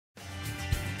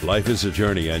Life is a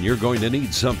journey, and you're going to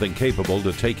need something capable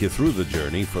to take you through the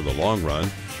journey for the long run.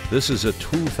 This is a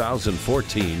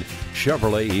 2014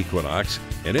 Chevrolet Equinox,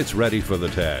 and it's ready for the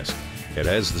task. It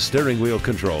has the steering wheel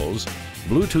controls,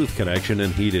 Bluetooth connection,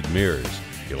 and heated mirrors.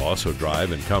 You'll also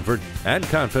drive in comfort and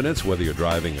confidence whether you're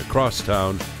driving across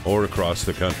town or across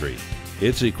the country.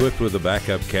 It's equipped with a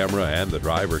backup camera and the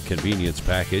driver convenience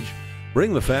package.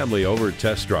 Bring the family over,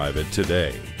 test drive it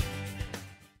today.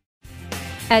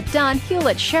 At Don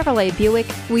Hewlett Chevrolet Buick,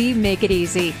 we make it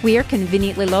easy. We are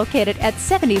conveniently located at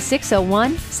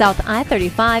 7601 South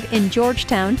I-35 in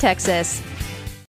Georgetown, Texas.